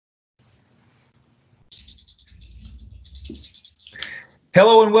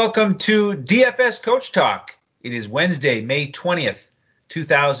Hello and welcome to DFS Coach Talk. It is Wednesday, May 20th,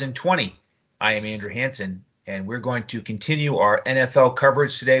 2020. I am Andrew Hansen, and we're going to continue our NFL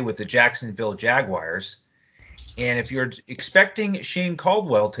coverage today with the Jacksonville Jaguars. And if you're expecting Shane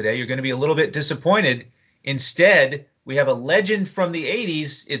Caldwell today, you're going to be a little bit disappointed. Instead, we have a legend from the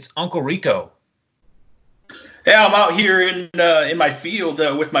 80s. It's Uncle Rico. Yeah, I'm out here in my field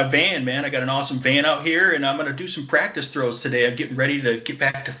with my van, man. I got an awesome van out here, and I'm gonna do some practice throws today. I'm getting ready to get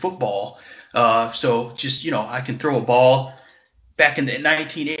back to football. So just I can throw a ball. Back in the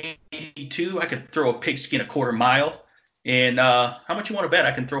 1982, I could throw a pigskin a quarter mile. And how much you want to bet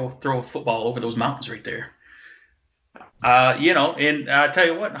I can throw a football over those mountains right there? And I tell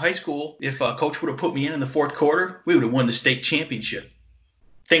you what, in high school, if coach would have put me in the fourth quarter, we would have won the state championship.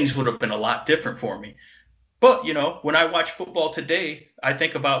 Things would have been a lot different for me. But when I watch football today, I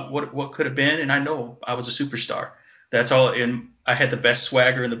think about what could have been, and I know I was a superstar. That's all. And I had the best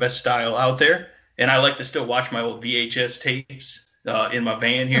swagger and the best style out there. And I like to still watch my old VHS tapes in my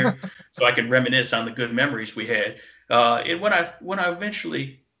van here, so I can reminisce on the good memories we had. And when I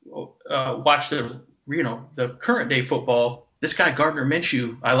eventually watched the current day football, this guy Gardner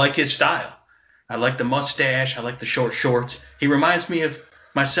Minshew, I like his style. I like the mustache. I like the short shorts. He reminds me of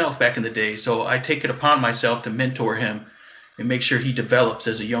myself back in the day. So I take it upon myself to mentor him and make sure he develops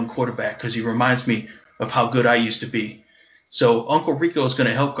as a young quarterback because he reminds me of how good I used to be. So Uncle Rico is going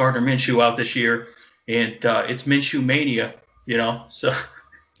to help Gardner Minshew out this year, and it's Minshew mania, So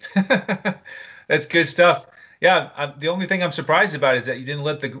That's good stuff. Yeah, the only thing I'm surprised about is that you didn't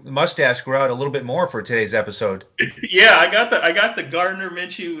let the mustache grow out a little bit more for today's episode. yeah, I got the Gardner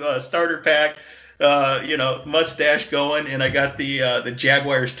Minshew starter pack. Mustache going, and I got the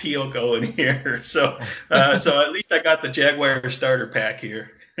Jaguars teal going here. So at least I got the Jaguars starter pack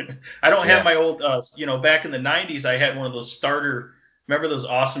here. I don't have Yeah. my old, back in the 90s, I had one of those starter. Remember those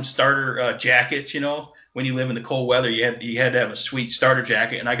awesome starter jackets? When you live in the cold weather, you had to have a sweet starter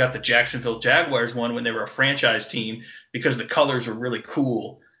jacket, and I got the Jacksonville Jaguars one when they were a franchise team because the colors were really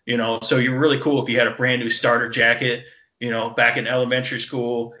cool. So you were really cool if you had a brand new starter jacket. Back in elementary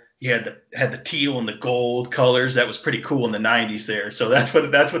school, you had the teal and the gold colors. That was pretty cool in the 90s there. So that's what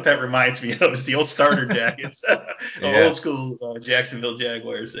that reminds me of, is the old starter jackets, Yeah. old school Jacksonville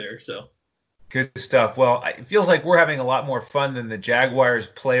Jaguars there. So Good stuff. Well, it feels like we're having a lot more fun than the Jaguars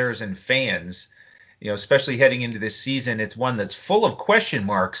players and fans, especially heading into this season. It's one that's full of question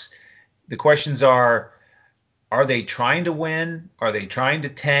marks. The questions are they trying to win? Are they trying to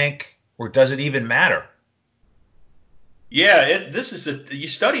tank? Or does it even matter? yeah, you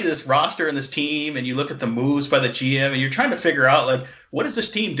study this roster and this team, and you look at the moves by the GM, and you're trying to figure out, like, what is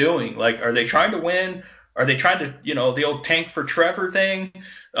this team doing? Like, are they trying to win? Are they trying to, the old tank for Trevor thing?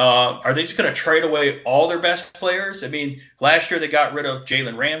 Are they just going to trade away all their best players? I mean, last year they got rid of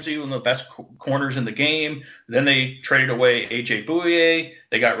Jalen Ramsey, one of the best corners in the game. Then they traded away AJ Bouye.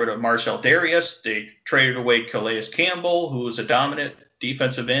 They got rid of Marcel Darius. They traded away Calais Campbell, who was a dominant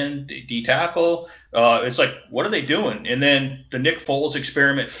defensive end, D tackle. It's like, what are they doing? And then the Nick Foles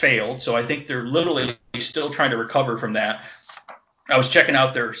experiment failed, so I think they're literally still trying to recover from that. I was checking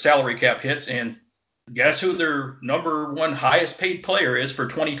out their salary cap hits, and guess who their number one highest paid player is for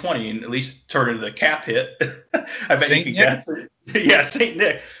 2020, and at least turn of the cap hit. I bet you Saint can Nick? guess it. Yeah, St.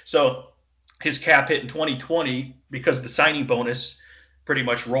 Nick. So his cap hit in 2020, because the signing bonus pretty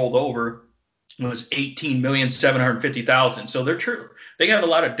much rolled over, was 18,750,000. So they're true. They have a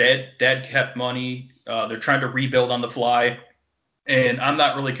lot of dead kept money. They're trying to rebuild on the fly, and I'm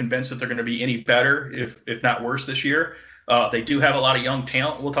not really convinced that they're going to be any better, if not worse, this year. They do have a lot of young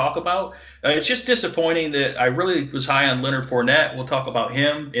talent we'll talk about. It's just disappointing that I really was high on Leonard Fournette. We'll talk about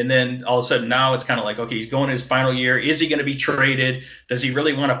him. And then all of a sudden now it's kind of like, okay, he's going his final year. Is he going to be traded? Does he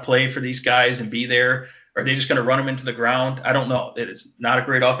really want to play for these guys and be there? Are they just going to run him into the ground? I don't know. It is not a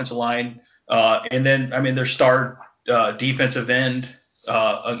great offensive line. And then, I mean, their star defensive end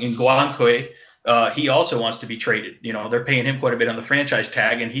in Guanque, he also wants to be traded. They're paying him quite a bit on the franchise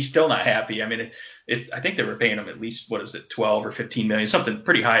tag, and he's still not happy. I mean, I think they were paying him at least, what is it, 12 or 15 million, something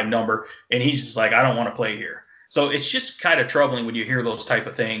pretty high number, and he's just like, I don't want to play here. So it's just kind of troubling when you hear those type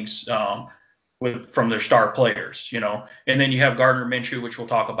of things from their star players. And then you have Gardner Minshew, which we'll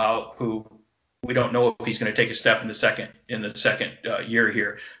talk about, who we don't know if he's going to take a step in the second year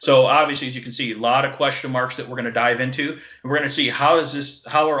here. So obviously, as you can see, a lot of question marks that we're going to dive into. And we're going to see how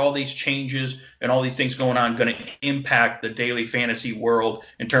are all these changes and all these things going on going to impact the daily fantasy world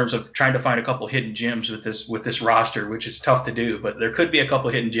in terms of trying to find a couple hidden gems with this roster, which is tough to do, but there could be a couple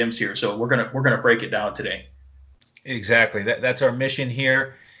hidden gems here. So we're gonna break it down today. Exactly. That's our mission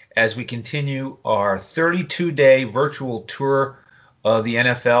here as we continue our 32-day virtual tour of the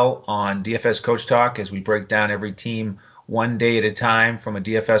NFL on DFS Coach Talk as we break down every team one day at a time from a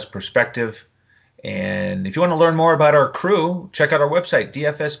DFS perspective. And if you want to learn more about our crew, check out our website,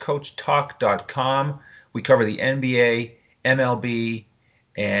 dfscoachtalk.com. We cover the NBA, MLB,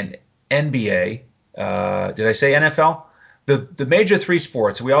 and NBA. Did I say NFL? The major three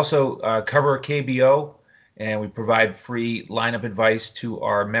sports. We also cover KBO, and we provide free lineup advice to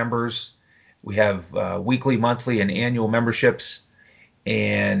our members. We have weekly, monthly, and annual memberships,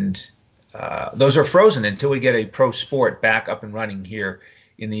 and those are frozen until we get a pro sport back up and running here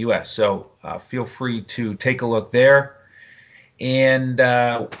in the U.S. So feel free to take a look there. And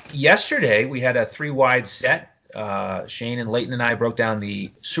yesterday we had a 3-wide set. Shane and Leighton and I broke down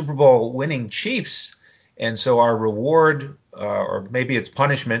the Super Bowl winning Chiefs. And so our reward, or maybe it's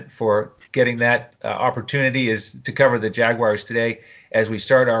punishment for getting that opportunity, is to cover the Jaguars today as we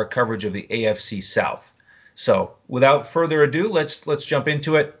start our coverage of the AFC South. So without further ado, let's jump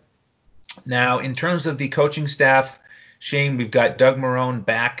into it. Now, in terms of the coaching staff, Shane, we've got Doug Marrone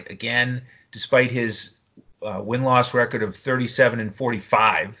back again, despite his win-loss record of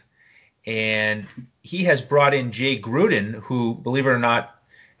 37-45. And he has brought in Jay Gruden, who, believe it or not,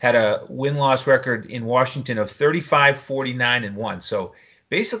 had a win-loss record in Washington of 35-49-1. So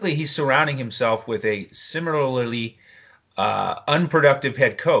basically he's surrounding himself with a similarly unproductive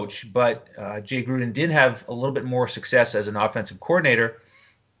head coach, but Jay Gruden did have a little bit more success as an offensive coordinator,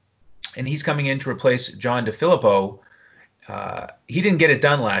 and he's coming in to replace John DeFilippo. He didn't get it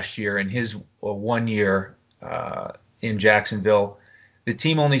done last year in his 1 year in Jacksonville. The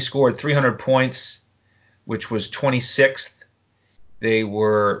team only scored 300 points, which was 26th. They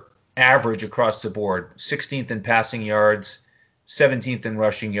were average across the board, 16th in passing yards, 17th in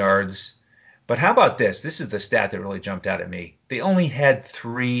rushing yards. But how about this? This is the stat that really jumped out at me. They only had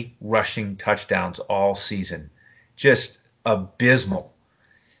 3 rushing touchdowns all season. Just abysmal.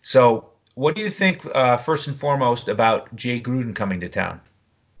 So what do you think, first and foremost, about Jay Gruden coming to town?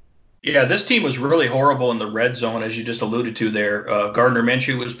 Yeah, this team was really horrible in the red zone, as you just alluded to there. Gardner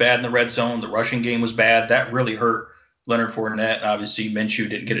Minshew was bad in the red zone. The rushing game was bad. That really hurt Leonard Fournette. Obviously, Minshew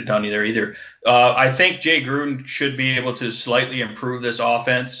didn't get it done either. I think Jay Gruden should be able to slightly improve this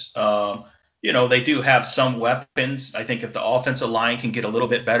offense. They do have some weapons. I think if the offensive line can get a little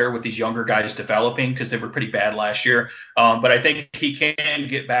bit better with these younger guys developing, because they were pretty bad last year. But I think he can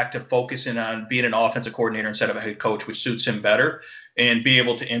get back to focusing on being an offensive coordinator instead of a head coach, which suits him better, and be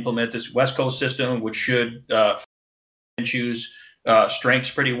able to implement this West Coast system, which should choose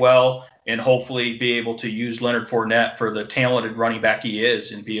strengths pretty well, and hopefully be able to use Leonard Fournette for the talented running back he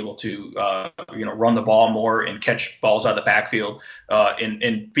is, and be able to run the ball more and catch balls out of the backfield,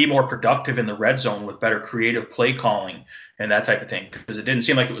 and be more productive in the red zone with better creative play calling and that type of thing, because it didn't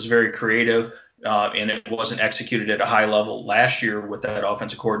seem like it was very creative. And it wasn't executed at a high level last year with that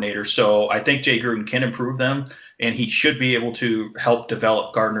offensive coordinator. So I think Jay Gruden can improve them, and he should be able to help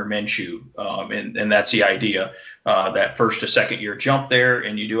develop Gardner Minshew. And that's the idea, that first to second year jump there.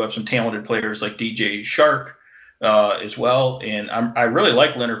 And you do have some talented players like DJ Shark as well. And I really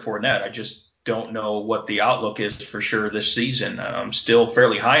like Leonard Fournette. I just don't know what the outlook is for sure this season. I'm still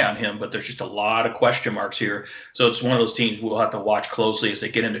fairly high on him, but there's just a lot of question marks here. So it's one of those teams we'll have to watch closely as they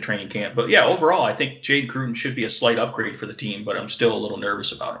get into training camp. But yeah, overall, I think Jay Gruden should be a slight upgrade for the team, but I'm still a little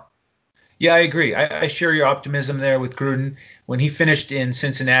nervous about him. Yeah, I agree. I share your optimism there with Gruden. When he finished in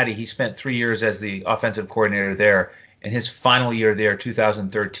Cincinnati, he spent 3 years as the offensive coordinator there. In his final year there,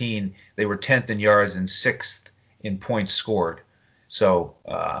 2013, they were 10th in yards and 6th in points scored. So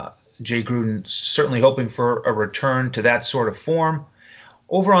Jay Gruden certainly hoping for a return to that sort of form.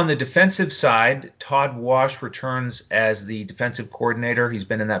 Over on the defensive side, Todd Wash returns as the defensive coordinator. He's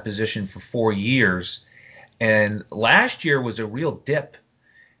been in that position for 4 years. And last year was a real dip.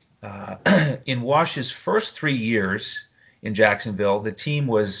 In Wash's first 3 years in Jacksonville, the team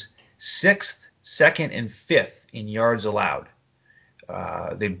was 6th, 2nd, and 5th in yards allowed.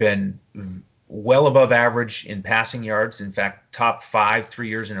 They've been well above average in passing yards. In fact, top 5 3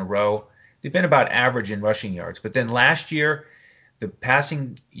 years in a row. They've been about average in rushing yards. But then last year, the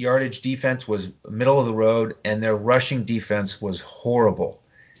passing yardage defense was middle of the road, and their rushing defense was horrible.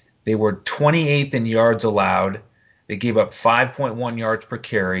 They were 28th in yards allowed. They gave up 5.1 yards per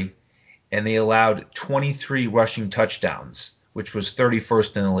carry, and they allowed 23 rushing touchdowns, which was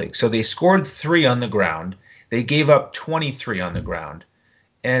 31st in the league. So they scored 3 on the ground. They gave up 23 on the ground.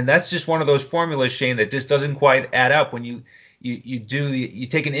 And that's just one of those formulas, Shane, that just doesn't quite add up when you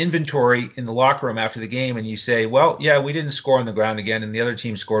take an inventory in the locker room after the game and you say, well, yeah, we didn't score on the ground again, and the other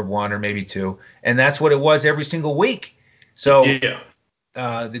team scored 1 or maybe 2, and that's what it was every single week. So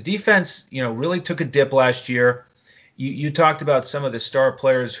the defense, really took a dip last year, You talked about some of the star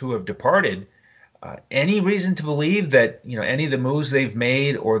players who have departed. Any reason to believe that any of the moves they've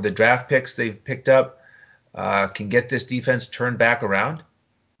made or the draft picks they've picked up can get this defense turned back around?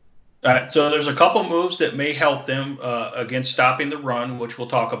 So there's a couple moves that may help them against stopping the run, which we'll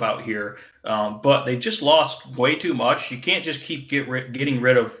talk about here. But they just lost way too much. You can't just keep getting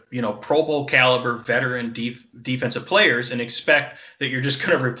rid of Pro Bowl caliber veteran defensive players and expect that you're just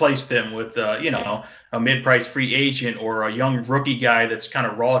going to replace them with a mid-price free agent or a young rookie guy that's kind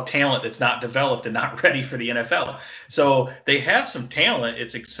of raw talent that's not developed and not ready for the NFL. So they have some talent.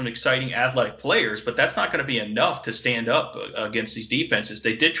 It's some exciting athletic players, but that's not going to be enough to stand up against these defenses.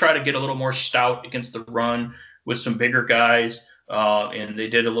 They did try to get a little more stout against the run with some bigger guys, and they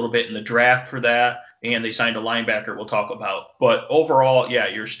did a little bit in the draft for that, and they signed a linebacker we'll talk about. But overall, yeah,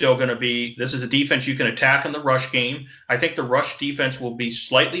 you're still going to be – this is a defense you can attack in the rush game. I think the rush defense will be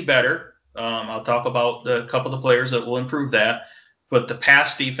slightly better. I'll talk about a couple of the players that will improve that. But the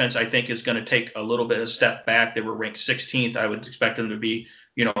pass defense, I think, is going to take a little bit of a step back. They were ranked 16th. I would expect them to be,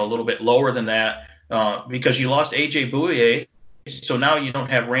 a little bit lower than that because you lost A.J. Bouye. So now you don't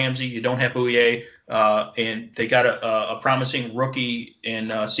have Ramsey, you don't have Bouye, and they got a promising rookie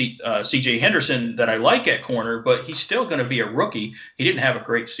in C.J. Henderson that I like at corner, but he's still going to be a rookie. He didn't have a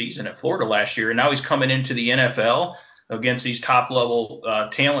great season at Florida last year, and now he's coming into the NFL against these top-level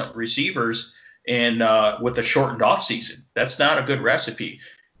talent receivers and with a shortened offseason. That's not a good recipe.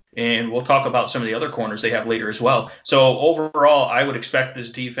 And we'll talk about some of the other corners they have later as well. So overall, I would expect this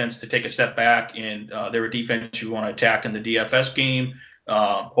defense to take a step back, and they're a defense you want to attack in the DFS game.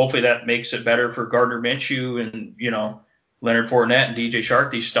 Hopefully that makes it better for Gardner Minshew and, Leonard Fournette and DJ Shark,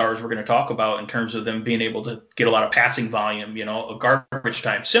 these stars we're going to talk about in terms of them being able to get a lot of passing volume, a garbage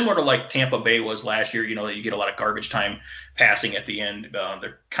time, similar to like Tampa Bay was last year, that you get a lot of garbage time passing at the end.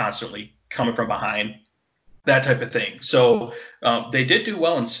 They're constantly coming from behind, that type of thing. So they did do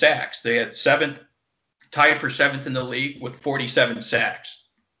well in sacks. They had tied for seventh in the league with 47 sacks.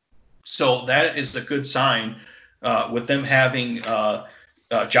 So that is a good sign with them having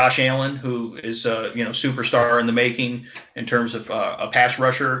Josh Allen, who is superstar in the making in terms of a pass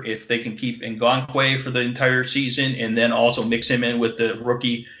rusher. If they can keep Ngakoue for the entire season and then also mix him in with the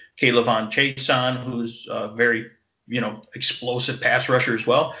rookie Kayvon Chaisson, who's very explosive pass rusher as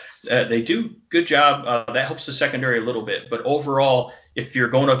well. They do good job. That helps the secondary a little bit. But overall, if you're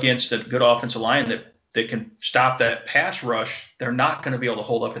going against a good offensive line that can stop that pass rush, they're not going to be able to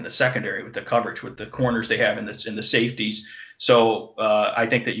hold up in the secondary with the coverage, with the corners they have in the safeties. So I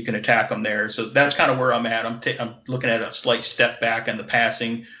think that you can attack them there. So that's kind of where I'm at. I'm looking at a slight step back in the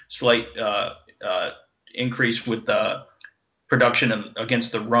passing, slight increase with production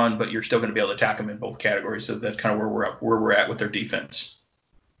against the run, but you're still going to be able to attack them in both categories. So that's kind of where we're at with their defense.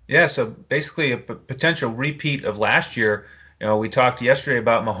 Yeah, so basically a potential repeat of last year. We talked yesterday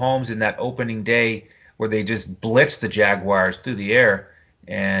about Mahomes in that opening day where they just blitzed the Jaguars through the air.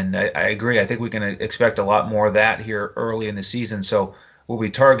 And I agree. I think we can expect a lot more of that here early in the season. So we'll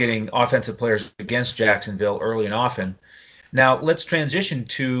be targeting offensive players against Jacksonville early and often. Now let's transition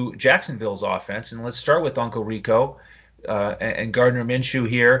to Jacksonville's offense, and let's start with Uncle Rico and Gardner Minshew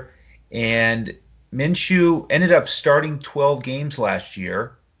here. And Minshew ended up starting 12 games last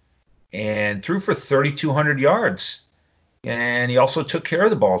year and threw for 3,200 yards. And he also took care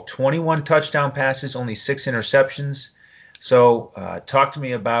of the ball, 21 touchdown passes, only 6 interceptions. So talk to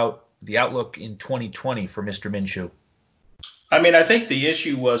me about the outlook in 2020 for Mr. Minshew. I mean, I think the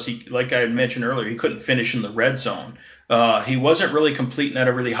issue was, like I mentioned earlier, he couldn't finish in the red zone. He wasn't really completing at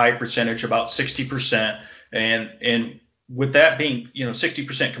a really high percentage, about 60%. And with that being,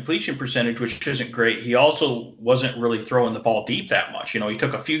 60% completion percentage, which isn't great, he also wasn't really throwing the ball deep that much. He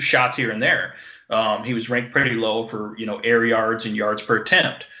took a few shots here and there. He was ranked pretty low for, air yards and yards per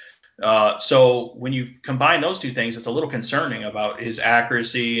attempt. So when you combine those two things, it's a little concerning about his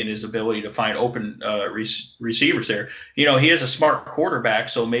accuracy and his ability to find open receivers there. He is a smart quarterback,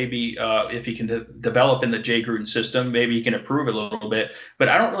 so maybe if he can develop in the Jay Gruden system, maybe he can improve a little bit. But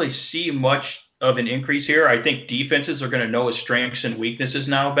I don't really see much of an increase here. I think defenses are going to know his strengths and weaknesses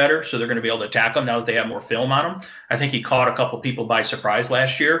now better, so they're going to be able to attack him now that they have more film on him. I think he caught a couple people by surprise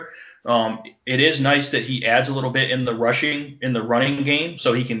last year. It is nice that he adds a little bit in the running game,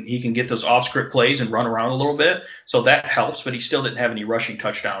 so he can get those off script plays and run around a little bit. So that helps, but he still didn't have any rushing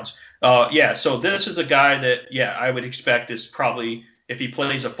touchdowns. So this is a guy that, I would expect is probably, if he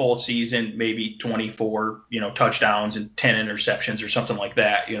plays a full season, maybe 24, touchdowns and 10 interceptions or something like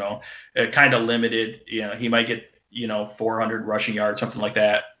that, kind of limited. He might get, 400 rushing yards, something like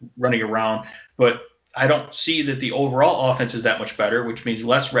that, running around. But I don't see that the overall offense is that much better, which means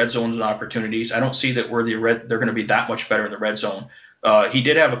less red zone opportunities. I don't see that they're going to be that much better in the red zone. He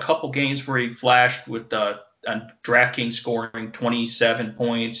did have a couple games where he flashed with on DraftKings scoring 27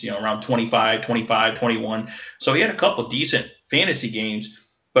 points, around 25, 25, 21. So he had a couple decent fantasy games,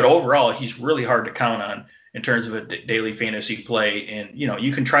 but overall he's really hard to count on in terms of a daily fantasy play. And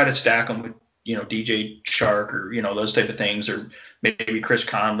you can try to stack him with DJ Shark or those type of things, or maybe Chris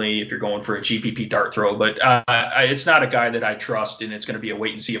Conley if you're going for a GPP dart throw. But it's not a guy that I trust, and it's going to be a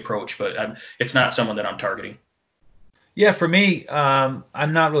wait and see approach. But it's not someone that I'm targeting. Yeah, for me,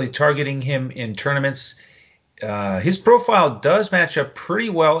 I'm not really targeting him in tournaments. His profile does match up pretty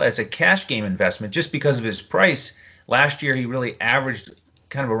well as a cash game investment just because of his price. Last year, he really averaged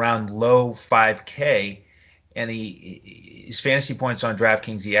kind of around low 5K, and his fantasy points on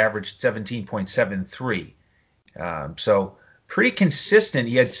DraftKings, he averaged 17.73. So pretty consistent.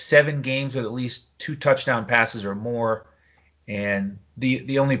 He had 7 games with at least 2 touchdown passes or more, and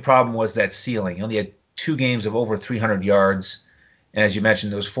the only problem was that ceiling. He only had 2 games of over 300 yards. And as you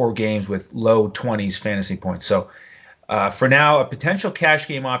mentioned, those 4 games with low 20s fantasy points. So for now, a potential cash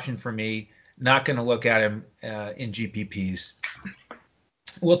game option for me. Not going to look at him in GPPs.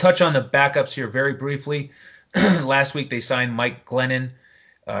 We'll touch on the backups here very briefly. Last week they signed Mike Glennon,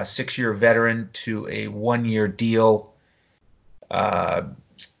 a 6-year veteran, to a 1-year deal.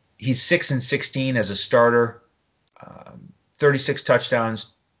 He's 6-16 as a starter, 36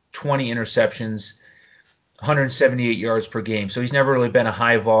 touchdowns, 20 interceptions, 178 yards per game. So he's never really been a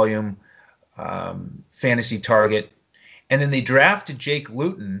high volume fantasy target. And then they drafted Jake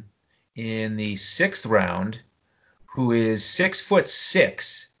Luton in the 6th round, who is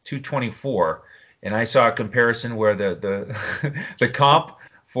 6'6", 224. And I saw a comparison where the comp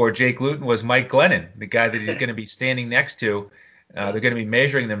for Jake Luton was Mike Glennon, the guy that he's going to be standing next to. They're going to be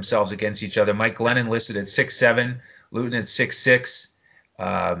measuring themselves against each other. Mike Glennon listed at 6'7", Luton at 6'6".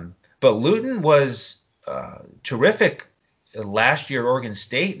 But Luton was terrific last year at Oregon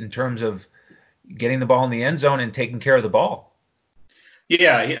State in terms of getting the ball in the end zone and taking care of the ball.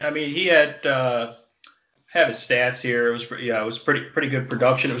 Yeah, I mean, he had have his stats here. It was pretty good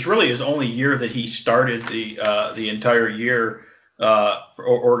production. It was really his only year that he started the entire year for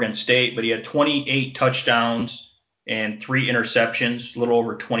Oregon State, but he had 28 touchdowns and 3 interceptions, a little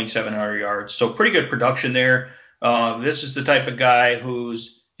over 2,700 yards. So pretty good production there. This is the type of guy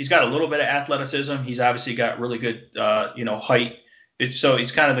he's got a little bit of athleticism. He's obviously got really good height. So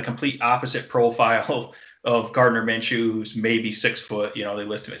he's kind of the complete opposite profile of Gardner Minshew, who's maybe 6 foot. They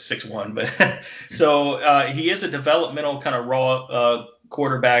list him at 6'1", but so he is a developmental kind of raw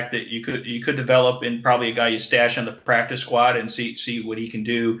quarterback that you could develop, and probably a guy you stash on the practice squad and see what he can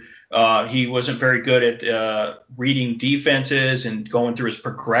do. He wasn't very good at reading defenses and going through his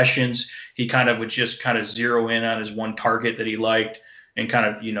progressions. He kind of would just kind of zero in on his one target that he liked, and kind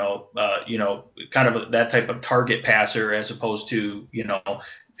of kind of that type of target passer, as opposed to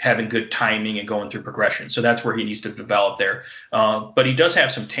having good timing and going through progression. So that's where he needs to develop there. But he does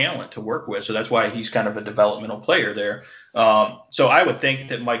have some talent to work with, so that's why he's kind of a developmental player there. So I would think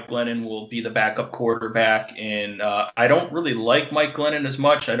that Mike Glennon will be the backup quarterback, and I don't really like Mike Glennon as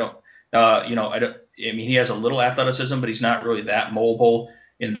much. I mean, he has a little athleticism, but he's not really that mobile.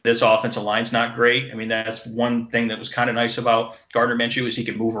 And this offensive line's not great. I mean, that's one thing that was kind of nice about Gardner Minshew, is he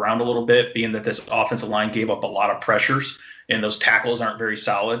could move around a little bit, being that this offensive line gave up a lot of pressures, and those tackles aren't very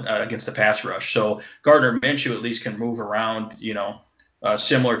solid against the pass rush. So Gardner Minshew at least can move around,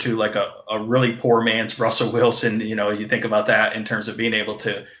 similar to like a really poor man's Russell Wilson, as you think about that in terms of being able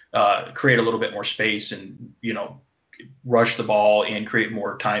to create a little bit more space and, rush the ball and create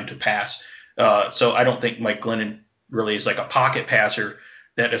more time to pass. So I don't think Mike Glennon really is like a pocket passer.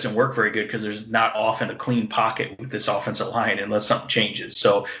 That doesn't work very good because there's not often a clean pocket with this offensive line unless something changes.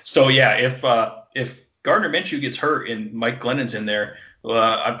 So yeah, if Gardner Minshew gets hurt and Mike Glennon's in there,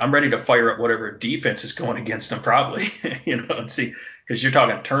 I'm ready to fire up whatever defense is going against him, probably, and see, because you're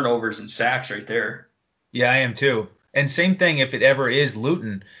talking turnovers and sacks right there. Yeah, I am too. And same thing if it ever is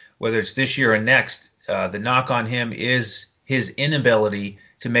Luton, whether it's this year or next, the knock on him is his inability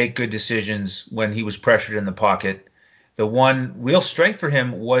to make good decisions when he was pressured in the pocket. The one real strength for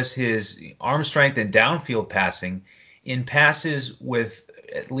him was his arm strength and downfield passing. In passes with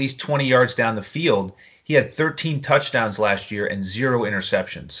at least 20 yards down the field, he had 13 touchdowns last year and 0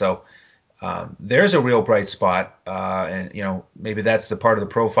 interceptions. So there's a real bright spot, and maybe that's the part of the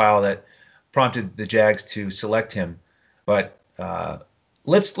profile that prompted the Jags to select him. But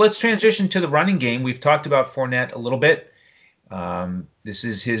let's transition to the running game. We've talked about Fournette a little bit. This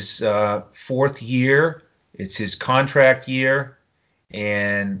is his 4th year. It's his contract year,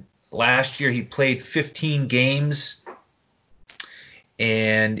 and last year he played 15 games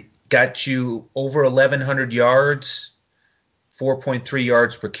and got you over 1,100 yards, 4.3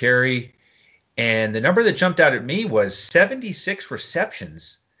 yards per carry. And the number that jumped out at me was 76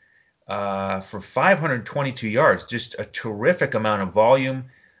 receptions for 522 yards. Just a terrific amount of volume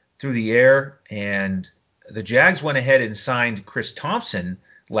through the air. And the Jags went ahead and signed Chris Thompson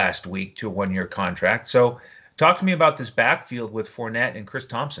last week to a one-year contract. So talk to me about this backfield with Fournette and Chris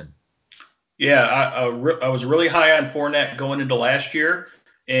Thompson. Yeah, I was really high on Fournette going into last year,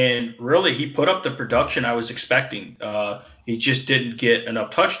 and really he put up the production I was expecting. He just didn't get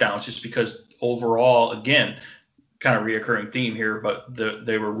enough touchdowns just because overall, again, kind of reoccurring theme here, but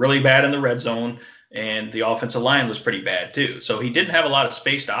they were really bad in the red zone, and the offensive line was pretty bad too. So he didn't have a lot of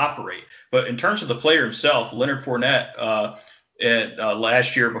space to operate. But in terms of the player himself, Leonard Fournette,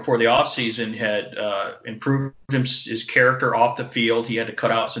 last year before the offseason had improved his character off the field. He had to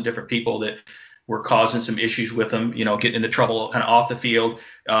cut out some different people that were causing some issues with him, getting into trouble kind of off the field.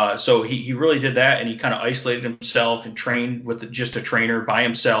 So he really did that, and he kind of isolated himself and trained with just a trainer by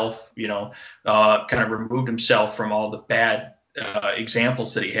himself, kind of removed himself from all the bad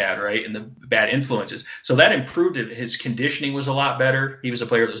examples that he had, right, and the bad influences. So that improved it. His conditioning was a lot better. He was a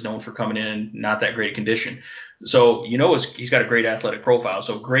player that was known for coming in not that great condition. So he's got a great athletic profile.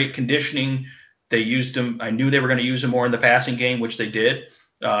 So great conditioning. They used him. I knew they were going to use him more in the passing game, which they did.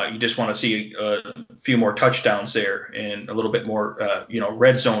 You just want to see a few more touchdowns there and a little bit more,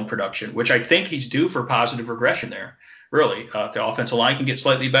 red zone production, which I think he's due for positive regression there. Really, the offensive line can get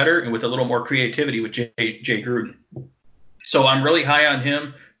slightly better, and with a little more creativity with Jay Gruden. So I'm really high on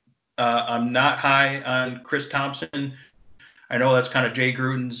him. I'm not high on Chris Thompson. I know that's kind of Jay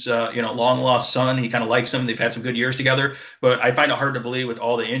Gruden's, long lost son. He kind of likes him. They've had some good years together, but I find it hard to believe with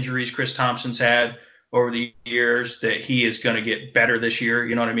all the injuries Chris Thompson's had over the years that he is going to get better this year.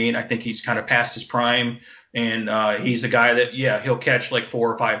 You know what I mean? I think he's kind of past his prime, and he's a guy that, he'll catch like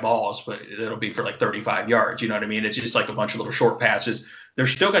 4 or 5 balls, but it'll be for like 35 yards. You know what I mean? It's just like a bunch of little short passes. They're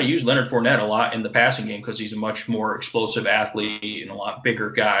still going to use Leonard Fournette a lot in the passing game because he's a much more explosive athlete and a lot bigger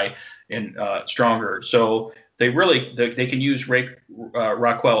guy and stronger. So they can use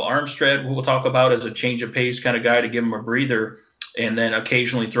Raquel Armstead, who we'll talk about, as a change of pace kind of guy to give him a breather, and then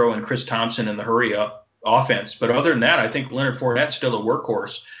occasionally throw in Chris Thompson in the hurry up offense. But other than that, I think Leonard Fournette's still a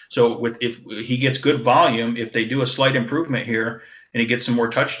workhorse. So if he gets good volume, if they do a slight improvement here and he gets some more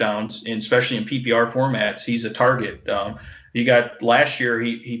touchdowns, and especially in PPR formats, he's a target. You got last year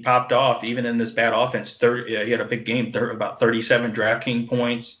he popped off even in this bad offense. He had a big game, about 37 DraftKings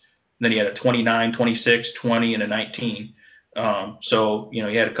points. Then he had a 29, 26, 20, and a 19. So he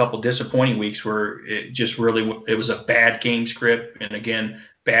had a couple disappointing weeks where it was a bad game script, and again,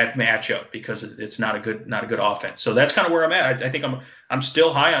 bad matchup because it's not a good offense. So that's kind of where I'm at. I think I'm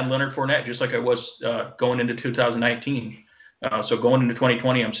still high on Leonard Fournette, just like I was going into 2019. So going into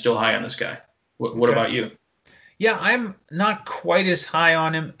 2020, I'm still high on this guy. What about you? Yeah, I'm not quite as high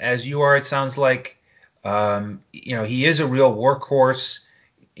on him as you are. It sounds like, he is a real workhorse.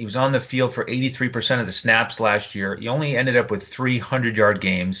 He was on the field for 83% of the snaps last year. He only ended up with 300-yard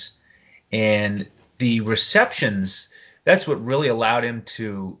games. And the receptions, that's what really allowed him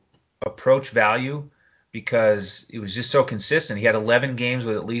to approach value because it was just so consistent. He had 11 games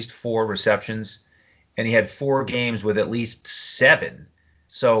with at least 4 receptions, and he had 4 games with at least 7.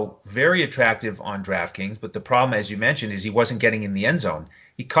 So very attractive on DraftKings. But the problem, as you mentioned, is he wasn't getting in the end zone.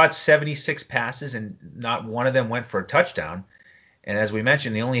 He caught 76 passes, and not one of them went for a touchdown. And as we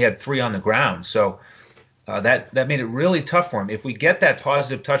mentioned, he only had 3 on the ground. So that made it really tough for him. If we get that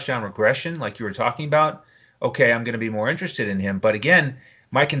positive touchdown regression like you were talking about, okay, I'm going to be more interested in him. But again,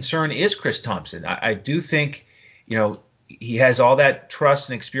 my concern is Chris Thompson. I do think, he has all that trust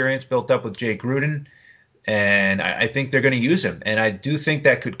and experience built up with Jay Gruden, and I think they're going to use him. And I do think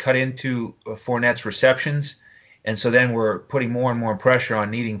that could cut into Fournette's receptions. And so then we're putting more and more pressure on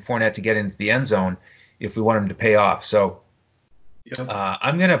needing Fournette to get into the end zone if we want him to pay off. So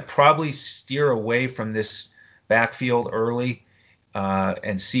I'm going to probably steer away from this backfield early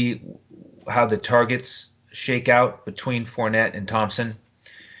and see how the targets shake out between Fournette and Thompson.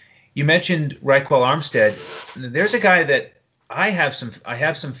 You mentioned Raquel Armstead. There's a guy that I have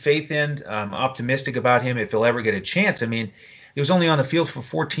some faith in. I'm optimistic about him if he'll ever get a chance. I mean, he was only on the field for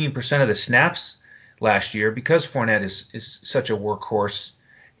 14% of the snaps last year because Fournette is such a workhorse.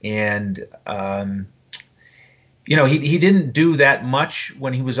 And he didn't do that much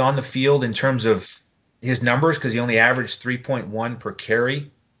when he was on the field in terms of his numbers because he only averaged 3.1 per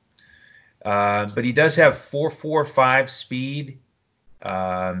carry. But he does have 4.45 speed.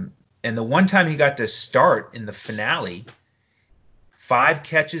 And the one time he got to start in the finale, 5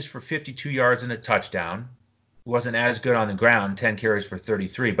 catches for 52 yards and a touchdown. Wasn't as good on the ground, 10 carries for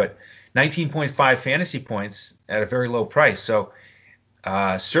 33, but 19.5 fantasy points at a very low price. So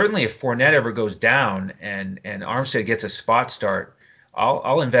certainly if Fournette ever goes down and Armstead gets a spot start,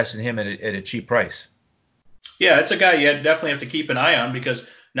 I'll invest in him at a cheap price. Yeah, it's a guy you definitely have to keep an eye on because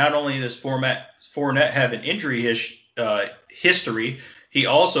not only does Fournette have an injury history, he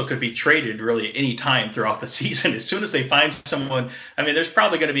also could be traded really any time throughout the season. As soon as they find someone, I mean, there's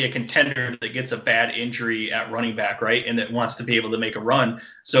probably going to be a contender that gets a bad injury at running back, right, and that wants to be able to make a run.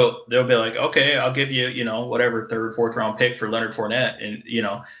 So they'll be like, okay, I'll give you, whatever third, fourth round pick for Leonard Fournette,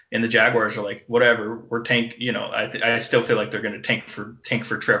 and the Jaguars are like, whatever, we're tank. I still feel like they're going to tank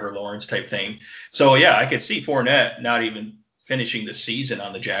for Trevor Lawrence type thing. So yeah, I could see Fournette not even finishing the season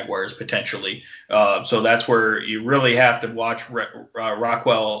on the Jaguars potentially. So that's where you really have to watch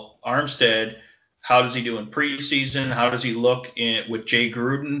Rockwell Armstead. How does he do in preseason? How does he look with Jay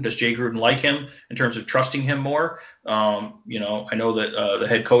Gruden? Does Jay Gruden like him in terms of trusting him more? I know that the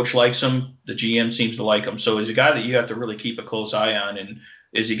head coach likes him. The GM seems to like him. So he's a guy that you have to really keep a close eye on. And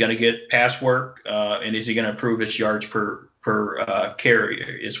is he going to get pass work? And is he going to improve his yards per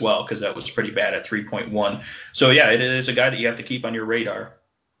carry as well, because that was pretty bad at 3.1. So yeah, it is a guy that you have to keep on your radar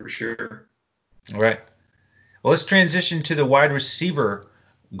for sure. All right. Well, let's transition to the wide receiver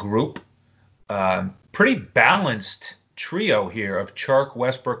group. Pretty balanced trio here of Chark,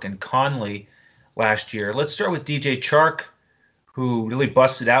 Westbrook, and Conley last year. Let's start with DJ Chark, who really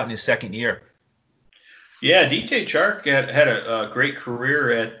busted out in his second year. Yeah, DJ Chark had a great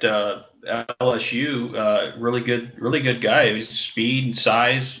career at LSU. Really good guy. He's speed and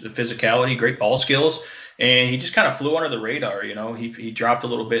size, physicality, great ball skills, and he just kind of flew under the radar. He dropped a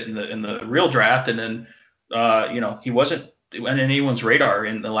little bit in the real draft, and then he wasn't on anyone's radar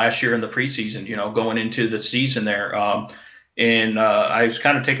in the last year in the preseason. Going into the season there. And I was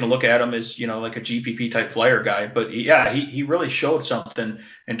kind of taking a look at him as, like a GPP type flyer guy. But yeah, he really showed something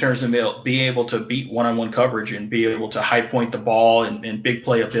in terms of being able to beat one-on-one coverage and be able to high point the ball and big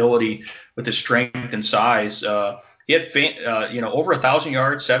playability with his strength and size. He had, over 1,000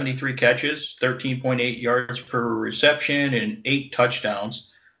 yards, 73 catches, 13.8 yards per reception, and 8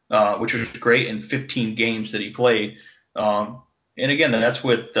 touchdowns, which was great in 15 games that he played. And again, that's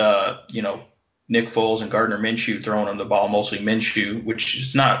with, Nick Foles and Gardner Minshew throwing him the ball, mostly Minshew, which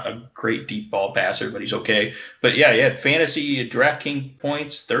is not a great deep ball passer, but he's okay. But yeah, he had fantasy DraftKings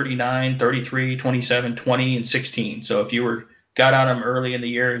points, 39, 33, 27, 20, and 16. So if you got on him early in the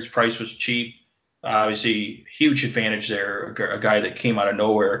year, his price was cheap. Obviously, huge advantage there, a guy that came out of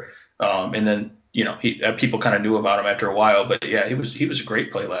nowhere. And then, people kind of knew about him after a while. But yeah, he was a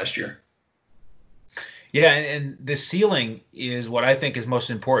great play last year. Yeah, and the ceiling is what I think is most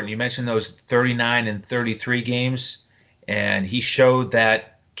important. You mentioned those 39 and 33 games, and he showed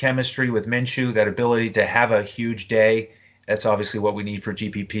that chemistry with Minshew, that ability to have a huge day. That's obviously what we need for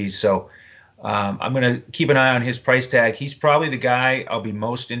GPPs. So I'm going to keep an eye on his price tag. He's probably the guy I'll be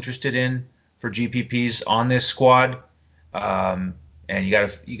most interested in for GPPs on this squad. And you got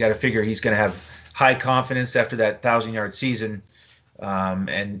to figure he's going to have high confidence after that 1,000-yard season,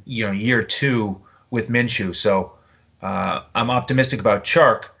 and year 2 with Minshew. So I'm optimistic about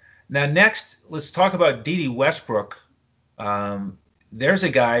Chark. Now next, let's talk about Dede Westbrook. There's a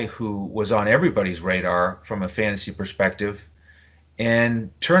guy who was on everybody's radar from a fantasy perspective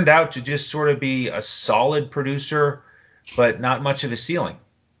and turned out to just sort of be a solid producer, but not much of a ceiling.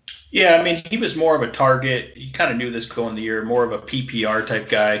 Yeah, I mean, he was more of a target. You kind of knew this going the year, more of a PPR type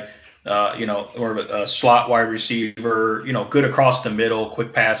guy. More of a slot wide receiver, good across the middle,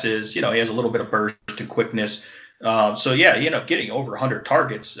 quick passes. He has a little bit of burst and quickness. So yeah, getting over 100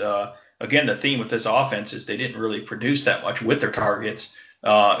 targets. Again, the theme with this offense is they didn't really produce that much with their targets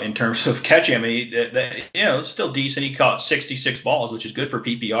in terms of catching. I mean, it's still decent. He caught 66 balls, which is good for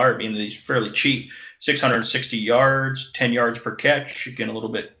PPR. I mean, he's fairly cheap. 660 yards, 10 yards per catch. Again, a little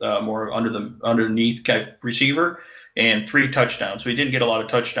bit more underneath receiver. And 3 touchdowns. So he didn't get a lot of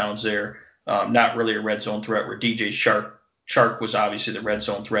touchdowns there. Not really a red zone threat, where DJ Chark was obviously the red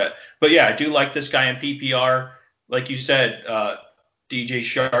zone threat. But yeah, I do like this guy in PPR. Like you said, DJ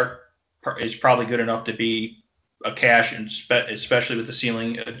Chark is probably good enough to be a cash, and especially with the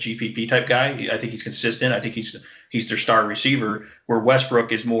ceiling, a GPP type guy. I think he's consistent. I think he's their star receiver, where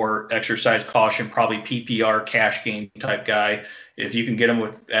Westbrook is more exercise caution, probably PPR cash game type guy. If you can get him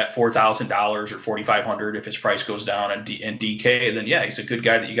at $4,000 or $4,500, if his price goes down and DK, then yeah, he's a good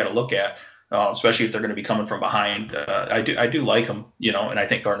guy that you got to look at, especially if they're going to be coming from behind. I do like him, and I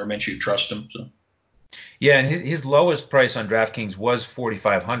think Gardner Minshew trusts him. So. Yeah, and his lowest price on DraftKings was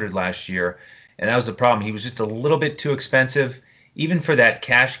 $4,500 last year. And that was the problem. He was just a little bit too expensive. even for that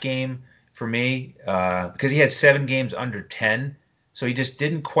cash game for me, because he had 7 games under 10, so he just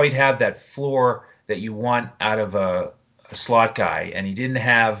didn't quite have that floor that you want out of a slot guy, and he didn't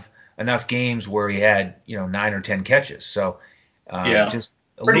have enough games where he had 9 or 10 catches. So Yeah, just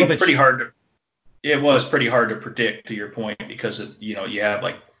a little bit. pretty hard to. It was pretty hard to predict, to your point, because you have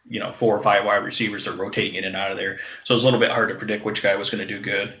like 4 or 5 wide receivers that are rotating in and out of there, so it's a little bit hard to predict which guy was going to do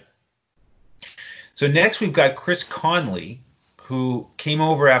good. So next we've got Chris Conley, who came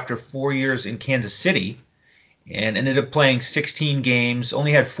over after 4 years in Kansas City and ended up playing 16 games,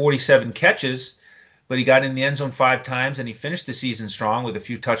 only had 47 catches, but he got in the end zone 5 times, and he finished the season strong with a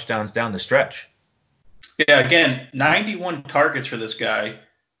few touchdowns down the stretch. Yeah, again, 91 targets for this guy.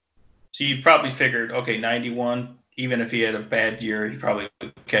 So you probably figured, okay, 91, even if he had a bad year, he probably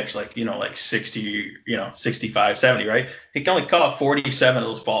would catch like 60, 65, 70, right? He can only caught 47 of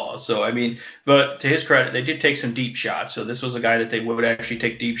those balls. So, I mean, but to his credit, they did take some deep shots. So this was a guy that they would actually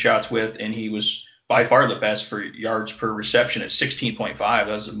take deep shots with, and he was by far the best for yards per reception at 16.5. That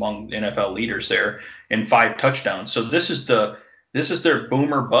was among NFL leaders there, and 5 touchdowns. So this is their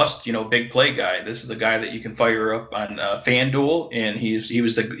boomer bust, big play guy. This is the guy that you can fire up on FanDuel, and he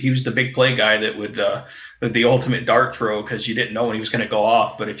was the big play guy that would the ultimate dart throw, because you didn't know when he was going to go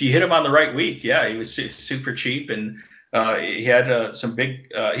off. But if you hit him on the right week, yeah, he was super cheap, and he had some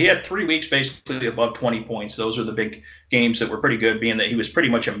big. He had 3 weeks basically above 20 points. Those are the big games that were pretty good, being that he was pretty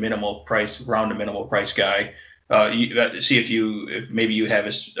much a minimal price guy. See if maybe you have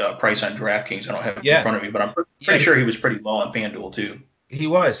his price on DraftKings. I don't have it in front of me, but I'm pretty sure he was pretty low on FanDuel too. He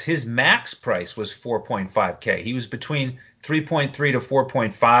was. His max price was 4.5K. He was between 3.3 to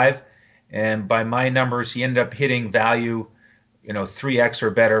 4.5, and by my numbers, he ended up hitting value, 3x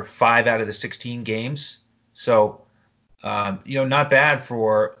or better 5 out of the 16 games. So, not bad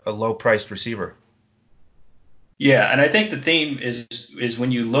for a low-priced receiver. Yeah, and I think the theme is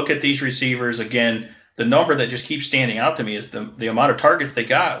when you look at these receivers again. The number that just keeps standing out to me is the amount of targets they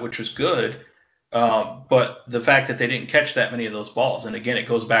got, which was good, but the fact that they didn't catch that many of those balls. And again, it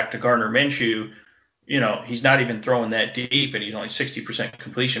goes back to Gardner Minshew. He's not even throwing that deep, and he's only 60%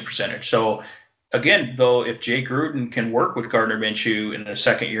 completion percentage. So again, though, if Jay Gruden can work with Gardner Minshew in the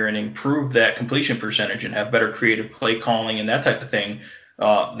second year and improve that completion percentage and have better creative play calling and that type of thing,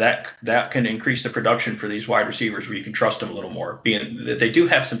 that can increase the production for these wide receivers, where you can trust them a little more, being that they do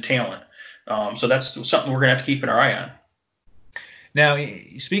have some talent. So that's something we're going to have to keep an eye on. Now,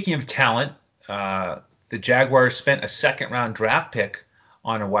 speaking of talent, the Jaguars spent a second-round draft pick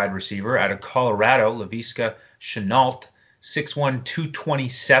on a wide receiver out of Colorado, Laviska Shenault, 6'1",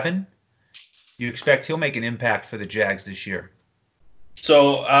 227. You expect he'll make an impact for the Jags this year?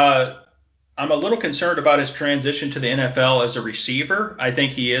 So I'm a little concerned about his transition to the NFL as a receiver. I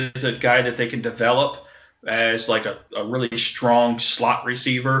think he is a guy that they can develop as like a really strong slot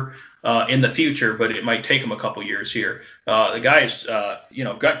receiver in the future, but it might take him a couple years here. The guy's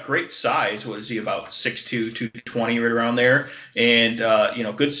got great size. What is he, about 6'2", 220, right around there, and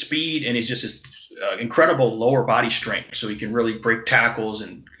good speed, and he's just this incredible lower body strength, so he can really break tackles,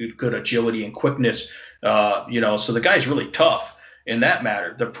 and good agility and quickness. So the guy's really tough in that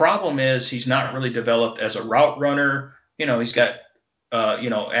matter. The problem is he's not really developed as a route runner. He's got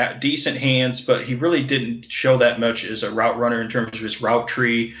decent hands, but he really didn't show that much as a route runner in terms of his route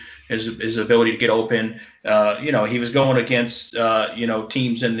tree, his ability to get open. He was going against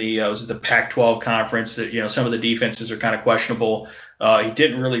teams in the Pac-12 conference that some of the defenses are kind of questionable. He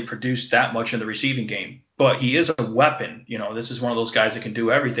didn't really produce that much in the receiving game, but he is a weapon. This is one of those guys that can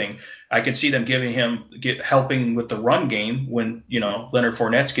do everything. I can see them helping with the run game when Leonard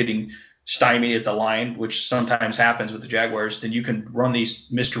Fournette's getting stymied at the line, which sometimes happens with the Jaguars. Then you can run these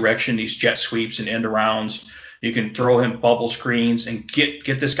misdirection, these jet sweeps and end arounds. You can throw him bubble screens and get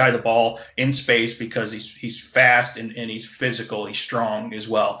this guy the ball in space, because he's fast and he's physical. He's strong as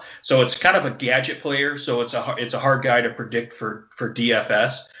well. So it's kind of a gadget player. So it's a hard guy to predict for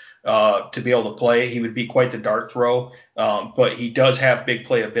DFS to be able to play. He would be quite the dart throw, but he does have big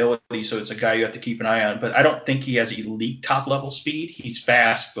playability. So it's a guy you have to keep an eye on. But I don't think he has elite top level speed. He's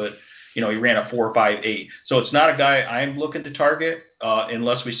fast, but he ran a 4.58. So it's not a guy I'm looking to target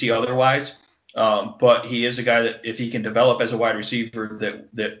unless we see otherwise. But he is a guy that, if he can develop as a wide receiver,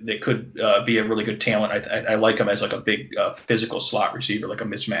 that could be a really good talent. I like him as like a big physical slot receiver, like a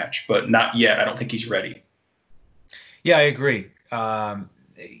mismatch, but not yet. I don't think he's ready. Yeah, I agree. I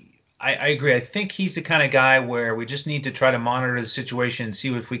agree. I think he's the kind of guy where we just need to try to monitor the situation and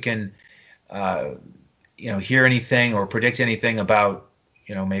see if we can, hear anything or predict anything about,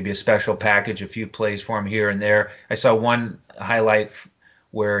 maybe a special package, a few plays for him here and there. I saw one highlight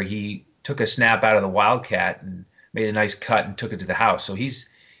where he took a snap out of the Wildcat and made a nice cut and took it to the house. So he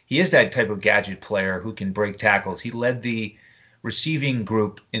is that type of gadget player who can break tackles. He led the receiving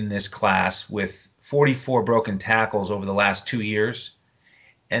group in this class with 44 broken tackles over the last 2 years.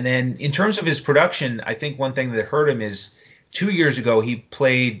 And then in terms of his production, I think one thing that hurt him is 2 years ago he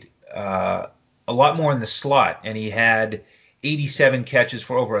played a lot more in the slot, and he had 87 catches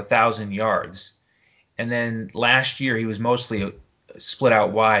for over 1,000 yards. And then last year he was mostly split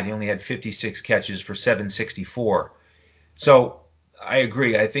out wide. He only had 56 catches for 764. So I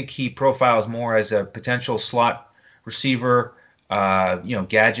agree. I think he profiles more as a potential slot receiver,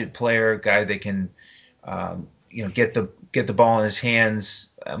 gadget player, guy that can, get the ball in his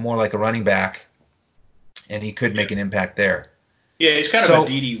hands, more like a running back, and he could make an impact there. Yeah, he's kind of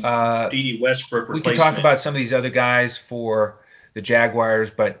a D.D. Westbrook replacement. We could talk about some of these other guys for the Jaguars,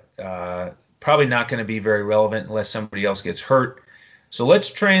 but probably not going to be very relevant unless somebody else gets hurt. So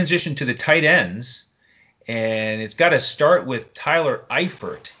let's transition to the tight ends, and it's got to start with Tyler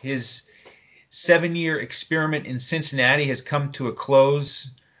Eifert. His 7-year experiment in Cincinnati has come to a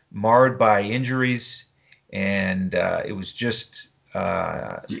close, marred by injuries, and it was just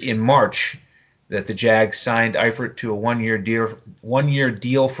in March that the Jags signed Eifert to a one-year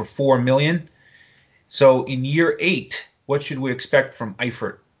deal for $4 million. So in year 8, what should we expect from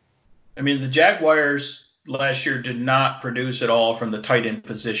Eifert? I mean, the Jaguars last year did not produce at all from the tight end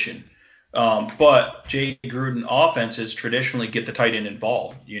position. But Jay Gruden offenses traditionally get the tight end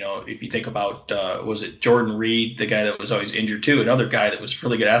involved. If you think about, was it Jordan Reed, the guy that was always injured too, another guy that was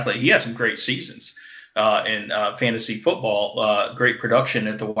really good athlete. He had some great seasons in fantasy football, great production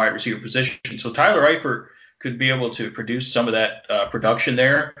at the wide receiver position. So Tyler Eifert could be able to produce some of that production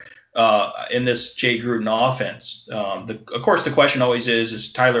there in this Jay Gruden offense. Of course, the question always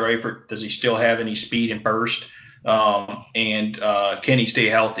is Tyler Eifert, does he still have any speed and burst? And can he stay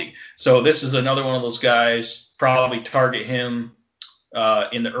healthy? So this is another one of those guys, probably target him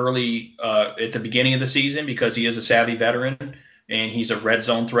in the early at the beginning of the season because he is a savvy veteran and he's a red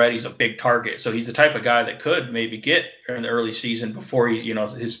zone threat. He's a big target. So he's the type of guy that could maybe get in the early season before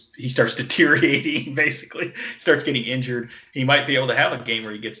he starts deteriorating, basically starts getting injured. He might be able to have a game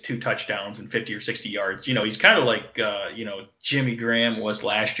where he gets 2 touchdowns and 50 or 60 yards. He's kind of like Jimmy Graham was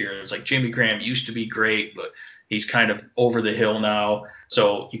last year. It's like Jimmy Graham used to be great, but he's kind of over the hill now.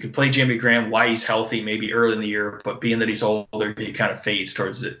 So you could play Jimmy Graham while he's healthy, maybe early in the year, but being that he's older, he kind of fades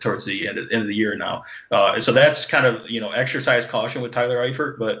towards the end of the year now. So that's kind of, exercise caution with Tyler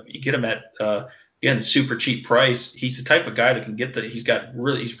Eifert, but you get him at, again, super cheap price. He's the type of guy that can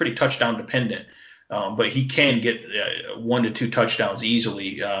he's pretty touchdown dependent. But he can get 1 to 2 touchdowns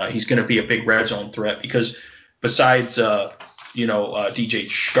easily. He's going to be a big red zone threat because besides, DJ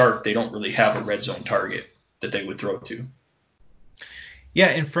Chark, they don't really have a red zone target that they would throw to. Yeah,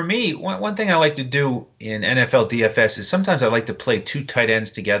 and for me, one thing I like to do in NFL DFS is sometimes I like to play 2 tight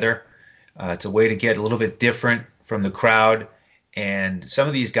ends together. It's a way to get a little bit different from the crowd. And some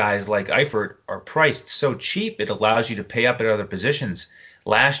of these guys like Eifert are priced so cheap it allows you to pay up at other positions.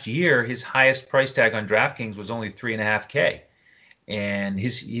 Last year, his highest price tag on DraftKings was only $3.5K. And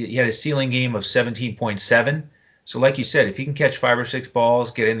he had a ceiling game of 17.7. So like you said, if he can catch 5 or 6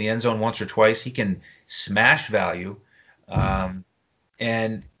 balls, get in the end zone once or twice, he can smash value.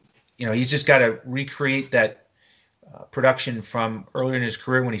 And he's just got to recreate that production from earlier in his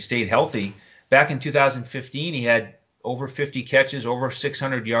career when he stayed healthy. Back in 2015, he had over 50 catches, over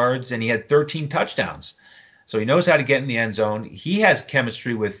 600 yards, and he had 13 touchdowns. So he knows how to get in the end zone. He has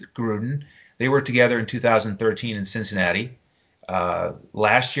chemistry with Gruden. They were together in 2013 in Cincinnati.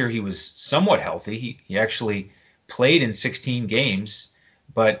 Last year he was somewhat healthy. He actually played in 16 games,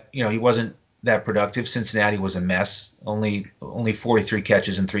 but he wasn't that productive. Cincinnati was a mess. Only 43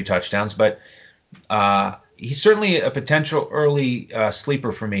 catches and 3 touchdowns, but he's certainly a potential early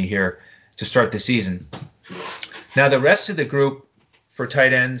sleeper for me here to start the season. Now the rest of the group for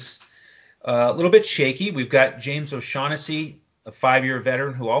tight ends, a little bit shaky. We've got James O'Shaughnessy, a 5-year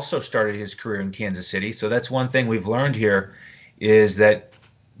veteran who also started his career in Kansas City. So that's one thing we've learned here is that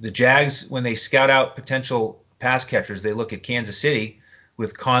the Jags, when they scout out potential pass catchers, they look at Kansas City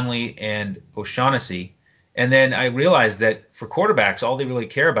with Conley and O'Shaughnessy. And then I realized that for quarterbacks, all they really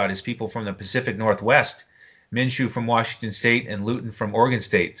care about is people from the Pacific Northwest, Minshew from Washington State and Luton from Oregon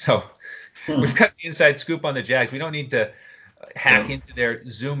State. So we've got the inside scoop on the Jags. We don't need to hack into their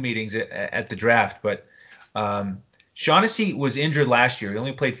Zoom meetings at the draft. But Shaughnessy was injured last year. He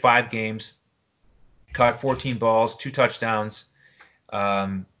only played 5 games, caught 14 balls, 2 touchdowns.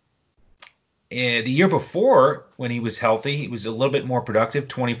 And the year before, when he was healthy, he was a little bit more productive,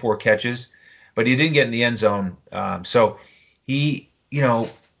 24 catches, but he didn't get in the end zone. So he,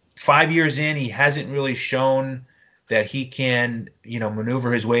 5 years in, he hasn't really shown that he can,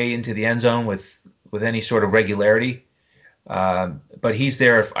 maneuver his way into the end zone with any sort of regularity. But he's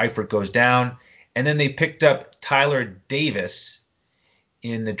there if Eifert goes down. And then they picked up Tyler Davis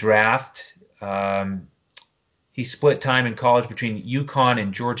in the draft. He split time in college between UConn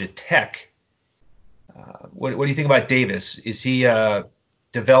and Georgia Tech. What do you think about Davis? Is he a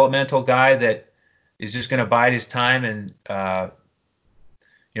developmental guy that is just going to bide his time and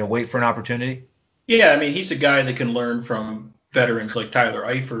wait for an opportunity? Yeah, I mean, he's a guy that can learn from veterans like Tyler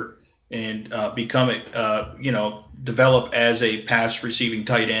Eifert and develop as a pass receiving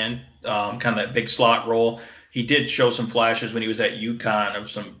tight end, kind of that big slot role. He did show some flashes when he was at UConn of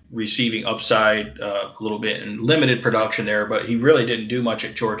some receiving upside a little bit and limited production there, but he really didn't do much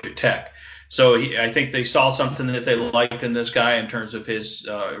at Georgia Tech. So I think they saw something that they liked in this guy in terms of his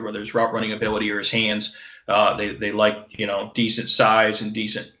whether his route running ability or his hands. They like decent size and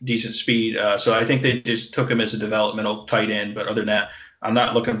decent speed. So I think they just took him as a developmental tight end. But other than that, I'm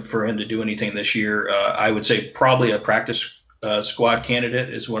not looking for him to do anything this year. I would say probably a practice squad candidate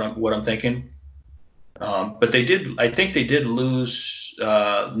is what I'm thinking. But I think they did lose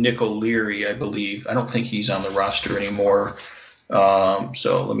Nick O'Leary, I believe. I don't think he's on the roster anymore.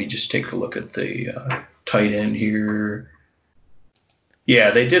 So let me just take a look at the tight end here.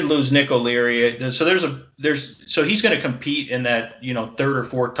 Yeah, they did lose Nick O'Leary. So so he's going to compete in that third or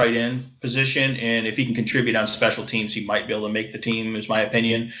fourth tight end position, and if he can contribute on special teams, he might be able to make the team, is my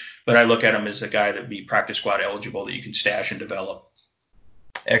opinion. But I look at him as a guy that be practice squad eligible that you can stash and develop.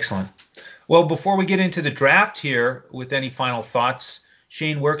 Excellent. Well, before we get into the draft here, with any final thoughts,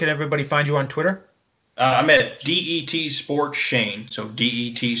 Shane, where can everybody find you on Twitter? I'm at DET Sports Shane, so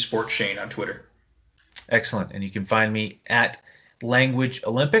DET Sports Shane on Twitter. Excellent. And you can find me at Language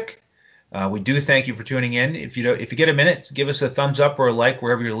Olympic. We do thank you for tuning in. If you get a minute, give us a thumbs up or a like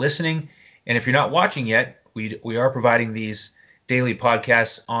wherever you're listening. And if you're not watching yet, we are providing these daily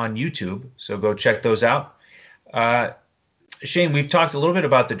podcasts on YouTube, so go check those out. Shane, we've talked a little bit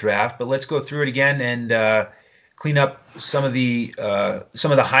about the draft, but let's go through it again and clean up some of the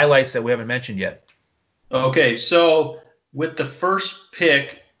highlights that we haven't mentioned yet. Okay, so with the first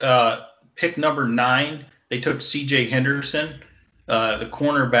pick, pick number 9, they took C.J. Henderson, the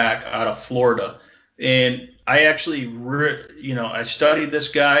cornerback out of Florida. And I actually, I studied this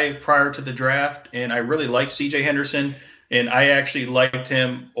guy prior to the draft, and I really liked C.J. Henderson. And I actually liked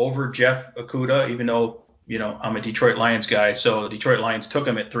him over Jeff Okudah, even though, I'm a Detroit Lions guy. So the Detroit Lions took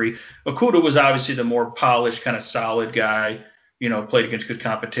him at 3. Okudah was obviously the more polished, kind of solid guy, played against good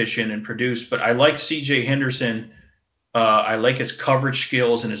competition and produced. But I like C.J. Henderson. I like his coverage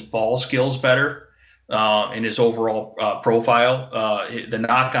skills and his ball skills better. In his overall profile. The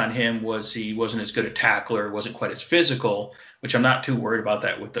knock on him was he wasn't as good a tackler, wasn't quite as physical, which I'm not too worried about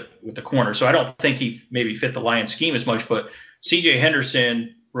that with the corner. So I don't think he maybe fit the Lions scheme as much, but C.J.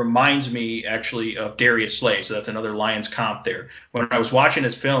 Henderson reminds me actually of Darius Slay. So that's another Lions comp there. When I was watching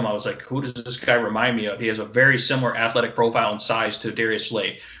his film, I was like, who does this guy remind me of? He has a very similar athletic profile and size to Darius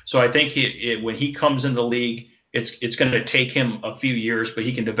Slay. So I think when he comes in the league, it's going to take him a few years, but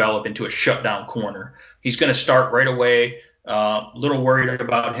he can develop into a shutdown corner. He's going to start right away. Little worried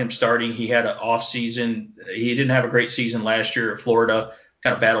about him starting. He had an off season. He didn't have a great season last year at Florida.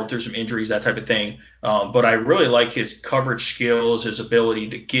 Kind of battled through some injuries, that type of thing. But I really like his coverage skills, his ability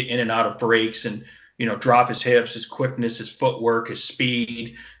to get in and out of breaks and drop his hips, his quickness, his footwork, his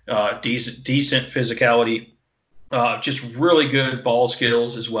speed, decent physicality, just really good ball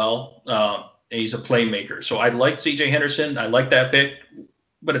skills as well. And he's a playmaker. So I like C.J. Henderson. I like that pick,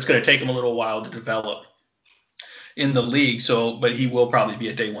 but it's going to take him a little while to develop in the league. But he will probably be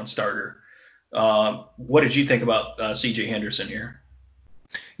a day one starter. What did you think about C.J. Henderson here?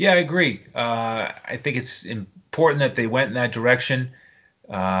 Yeah, I agree. I think it's important that they went in that direction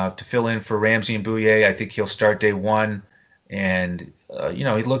to fill in for Ramsey and Bouye. I think he'll start day one, and he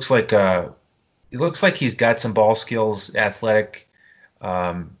looks like he's got some ball skills, athletic.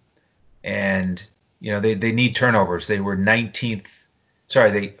 And they need turnovers. They were 19th. Sorry,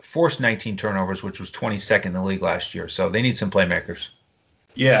 they forced 19 turnovers, which was 22nd in the league last year. So they need some playmakers.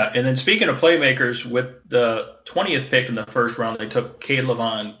 Yeah, and then speaking of playmakers, with the 20th pick in the first round, they took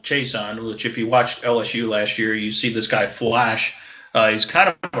K'Lavon Chaisson, which if you watched LSU last year, you see this guy flash. He's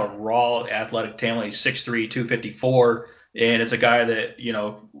kind of a raw athletic talent. He's 6'3", 254, and it's a guy that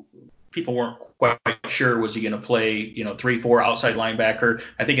people weren't quite sure was he going to play 3-4 outside linebacker.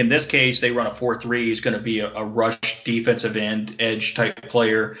 I think in this case they run a 4-3. He's going to be a rush defensive end edge type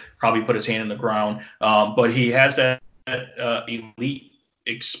player, probably put his hand in the ground, but he has that elite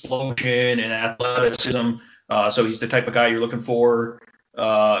explosion and athleticism, so he's the type of guy you're looking for.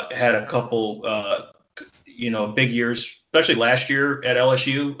 Had a couple big years, especially last year at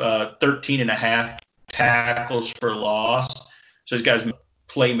LSU, 13 and a half tackles for loss. So this guy's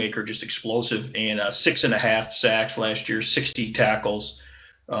playmaker, just explosive, and 6.5 sacks last year, 60 tackles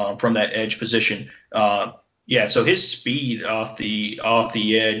from that edge position. Yeah, so his speed off the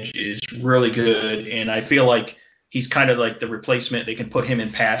edge is really good, and I feel like he's kind of like the replacement. They can put him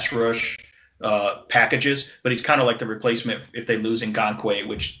in pass rush packages, but he's kind of like the replacement if they lose Ngakoue,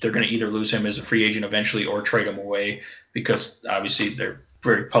 which they're going to either lose him as a free agent eventually or trade him away, because obviously they're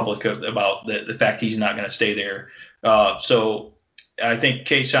very public about the fact he's not going to stay there. So I think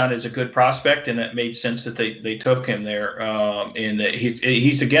Kayshawn is a good prospect, and it made sense that they took him there. And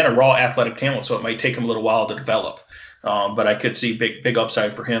he's again a raw athletic talent, so it might take him a little while to develop. But I could see big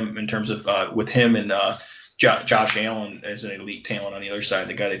upside for him in terms of with him and Josh Allen as an elite talent on the other side,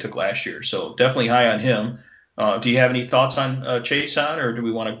 the guy they took last year. So definitely high on him. Do you have any thoughts on Chaisson, or do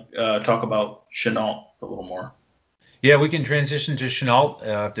we want to talk about Shenault a little more? Yeah, we can transition to Shenault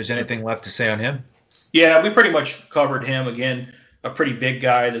if there's anything left to say on him. Yeah, we pretty much covered him. Again, a pretty big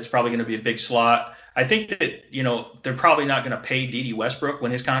guy that's probably going to be a big slot. I think that, they're probably not going to pay Dede Westbrook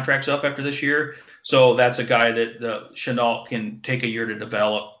when his contract's up after this year. So that's a guy that Shenault can take a year to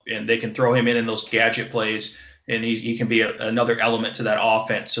develop, and they can throw him in those gadget plays, and he can be another element to that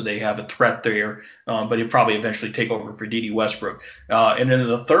offense. So they have a threat there, but he'll probably eventually take over for Dede Westbrook. And then in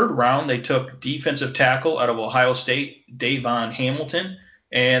the third round, they took defensive tackle out of Ohio State, Davon Hamilton.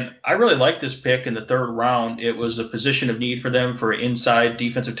 And I really like this pick in the third round. It was a position of need for them for an inside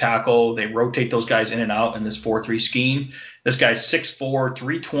defensive tackle. They rotate those guys in and out in this 4-3 scheme. This guy's 6'4",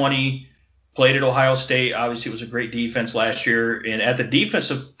 320, played at Ohio State. Obviously, it was a great defense last year. And at the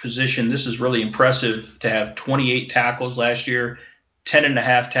defensive position, this is really impressive to have 28 tackles last year,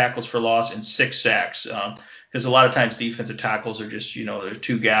 10.5 tackles for loss, and 6 sacks. Because a lot of times defensive tackles are just, they're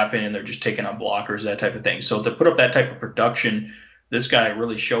two gapping and they're just taking on blockers, that type of thing. So to put up that type of production, this guy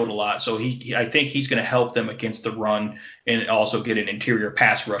really showed a lot. So I think he's going to help them against the run and also get an interior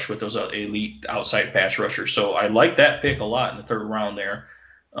pass rush with those elite outside pass rushers. So I like that pick a lot in the third round there.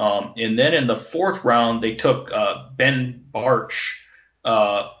 And then in the fourth round, they took Ben Bartch,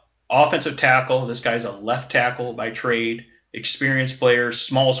 offensive tackle. This guy's a left tackle by trade, experienced player,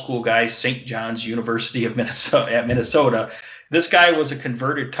 small school guy, St. John's University of Minnesota. This guy was a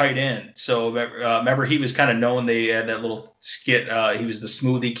converted tight end. So remember, he was kind of known. They had that little skit. He was the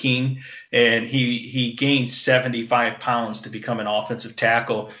smoothie king, and he gained 75 pounds to become an offensive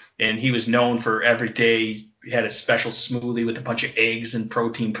tackle. And he was known for every day. He had a special smoothie with a bunch of eggs and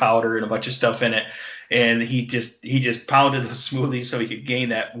protein powder and a bunch of stuff in it. And he just pounded the smoothie so he could gain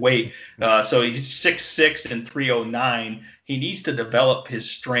that weight. So he's 6'6" and 309. He needs to develop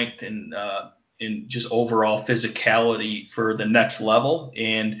his strength and in just overall physicality for the next level.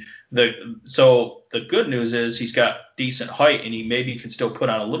 And so the good news is he's got decent height, and he maybe can still put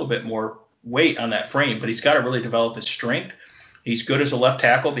on a little bit more weight on that frame, but he's got to really develop his strength. He's good as a left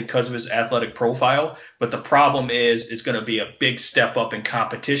tackle because of his athletic profile, but the problem is it's going to be a big step up in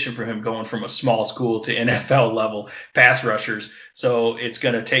competition for him going from a small school to NFL level pass rushers. So it's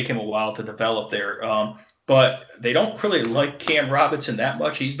going to take him a while to develop there. But they don't really like Cam Robinson that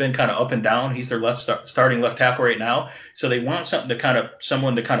much. He's been kind of up and down. He's their starting left tackle right now. So they want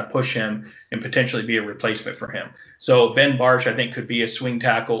someone to kind of push him and potentially be a replacement for him. So Ben Bartch, I think, could be a swing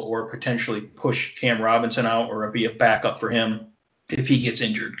tackle or potentially push Cam Robinson out or be a backup for him if he gets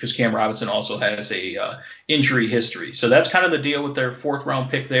injured, because Cam Robinson also has a injury history. So that's kind of the deal with their fourth round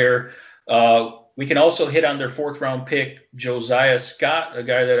pick there. We can also hit on their fourth round pick, Josiah Scott, a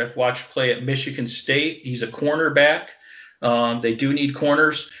guy that I've watched play at Michigan State. He's a cornerback. They do need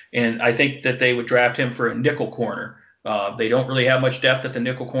corners, and I think that they would draft him for a nickel corner. They don't really have much depth at the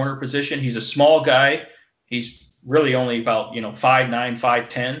nickel corner position. He's a small guy. He's really only about 5'9",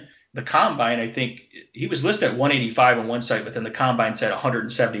 5'10". The combine, I think he was listed at 185 on one site, but then the combine said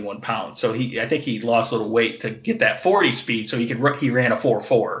 171 pounds. So I think he lost a little weight to get that 40 speed, so he ran a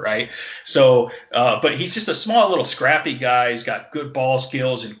 4.4, right? So, but he's just a small little scrappy guy. He's got good ball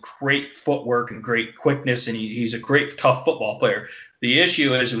skills and great footwork and great quickness, and he's a great tough football player. The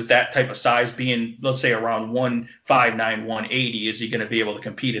issue is with that type of size being, let's say, around 159, 180, is he going to be able to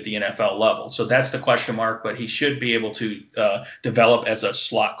compete at the NFL level? So that's the question mark, but he should be able to develop as a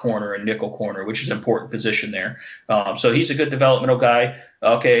slot corner, a nickel corner, which is an important position there. So he's a good developmental guy.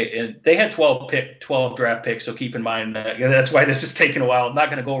 Okay, and they had 12 draft picks, so keep in mind that's why this is taking a while. I'm not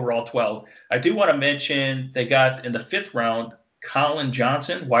going to go over all 12. I do want to mention they got in the fifth round Colin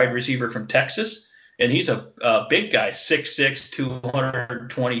Johnson, wide receiver from Texas. And he's a big guy, 6'6",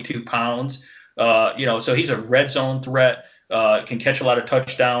 222 pounds. So he's a red zone threat, can catch a lot of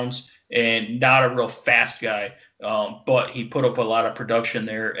touchdowns. and not a real fast guy, but he put up a lot of production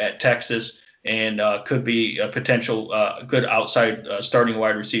there at Texas and could be a potential good outside starting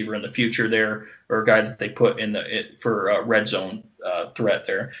wide receiver in the future there, or a guy that they put in for red zone threat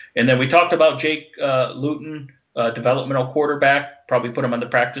there. And then we talked about Jake Luton, developmental quarterback. Probably put him on the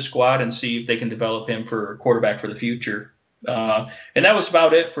practice squad and see if they can develop him for quarterback for the future. And that was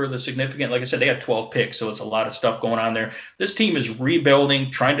about it for the significant. Like I said, they had 12 picks, so it's a lot of stuff going on there. This team is rebuilding,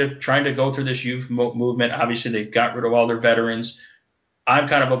 trying to go through this youth movement. Obviously, they've got rid of all their veterans. I'm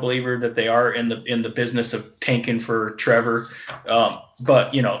kind of a believer that they are in the business of tanking for Trevor.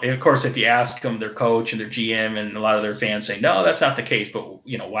 But of course, if you ask them, their coach and their GM and a lot of their fans say, no, that's not the case. But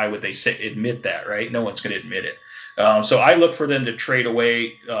why would they admit that, right? No one's going to admit it. So I look for them to trade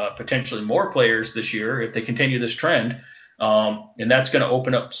away potentially more players this year if they continue this trend. And that's going to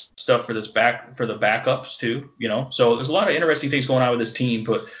open up stuff for the backups too. So there's a lot of interesting things going on with this team,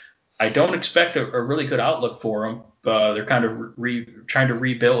 but I don't expect a really good outlook for them. They're kind of trying to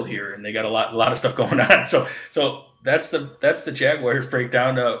rebuild here, and they got a lot of stuff going on. So that's the Jaguars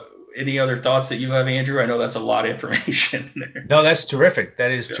breakdown. Any other thoughts that you have, Andrew? I know that's a lot of information there. No, that's terrific.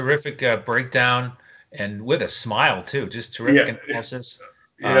 That is terrific breakdown, and with a smile too. Just terrific analysis.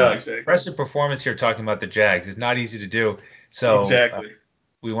 Yeah, exactly. Impressive performance here talking about the Jags. It's not easy to do. So exactly.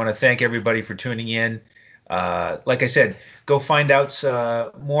 We want to thank everybody for tuning in. Like I said, go find out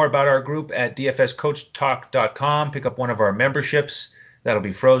more about our group at dfscoachtalk.com. Pick up one of our memberships. That'll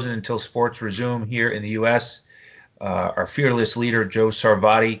be frozen until sports resume here in the U.S. Our fearless leader, Joe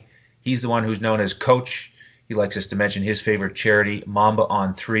Sarvati, he's the one who's known as Coach. He likes us to mention his favorite charity,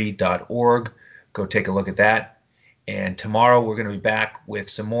 mambaon3.org. Go take a look at that. And tomorrow we're going to be back with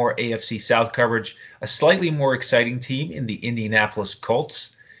some more AFC South coverage, a slightly more exciting team in the Indianapolis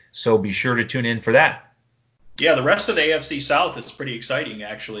Colts. So be sure to tune in for that. Yeah, the rest of the AFC South is pretty exciting,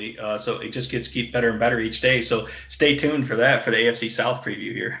 actually. So it just keep better and better each day. So stay tuned for that, for the AFC South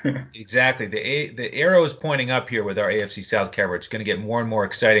preview here. Exactly. The arrow is pointing up here with our AFC South coverage. It's going to get more and more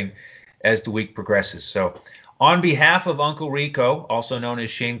exciting as the week progresses. So on behalf of Uncle Rico, also known as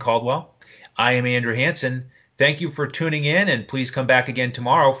Shane Caldwell, I am Andrew Hansen. Thank you for tuning in, and please come back again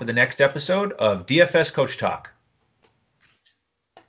tomorrow for the next episode of DFS Coach Talk.